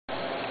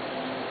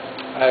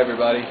Hi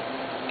everybody.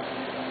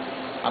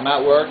 I'm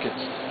at work.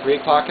 It's 3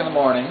 o'clock in the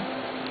morning,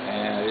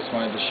 and I just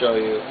wanted to show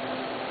you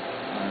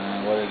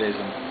what it is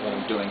and what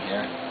I'm doing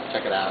here.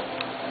 Check it out.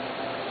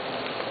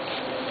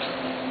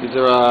 These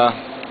are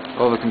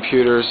all the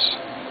computers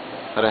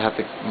that I have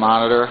to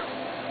monitor.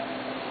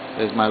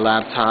 There's my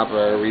laptop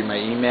where I read my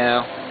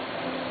email.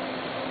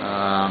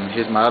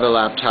 Here's my other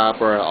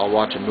laptop where I'll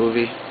watch a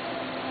movie.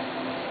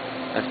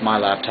 That's my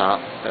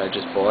laptop that I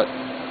just bought.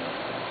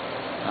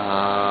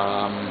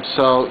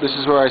 So this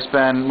is where I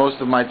spend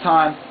most of my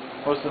time.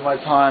 Most of my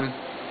time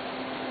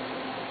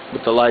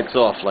with the lights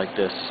off like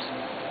this.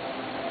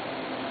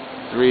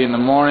 3 in the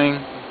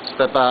morning,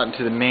 step out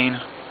into the main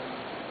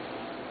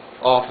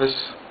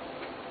office.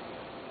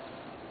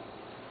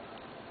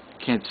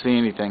 Can't see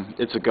anything.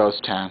 It's a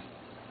ghost town.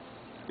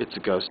 It's a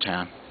ghost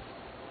town.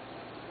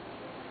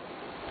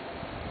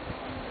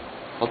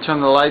 I'll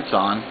turn the lights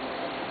on.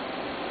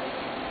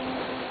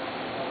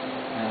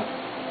 Yeah,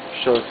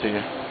 show it to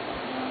you.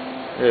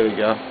 There we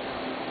go.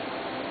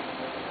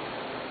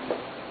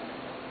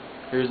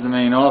 Here's the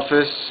main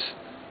office.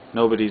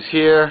 Nobody's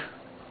here.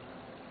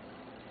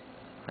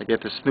 I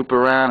get to snoop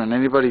around on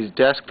anybody's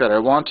desk that I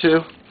want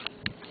to.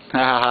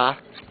 Ha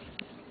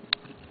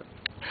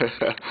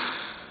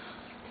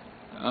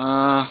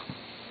ha.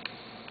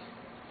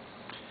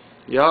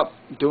 Yup,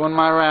 doing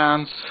my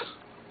rounds.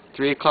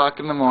 3 o'clock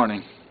in the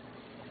morning.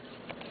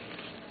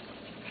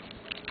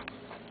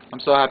 I'm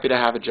so happy to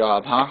have a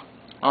job, huh?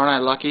 Aren't I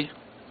lucky?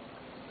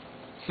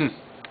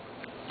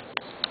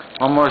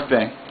 One more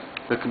thing.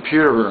 The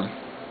computer room.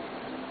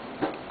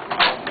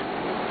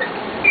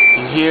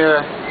 In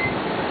here,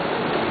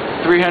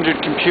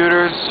 300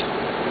 computers.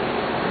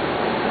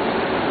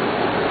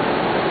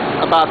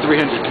 About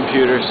 300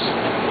 computers.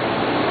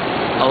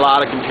 A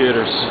lot of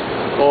computers.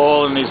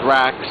 All in these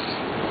racks.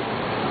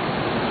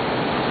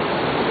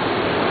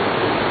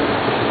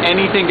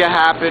 Anything can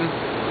happen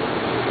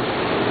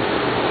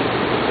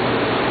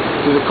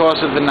through the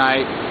course of the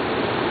night.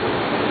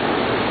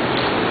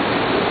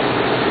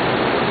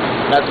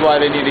 That's why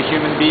they need a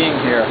human being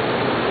here.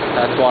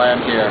 That's why I'm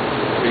here.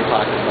 3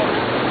 o'clock in the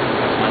morning.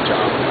 That's my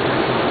job.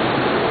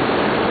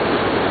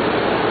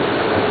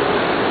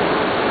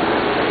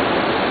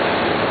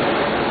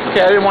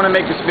 Okay, I didn't want to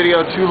make this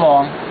video too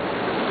long.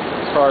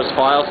 As far as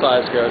file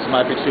size goes, it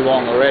might be too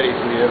long already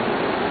for you.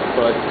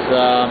 But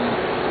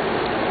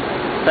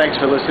thanks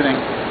for listening.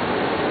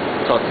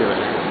 Talk to you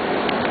later.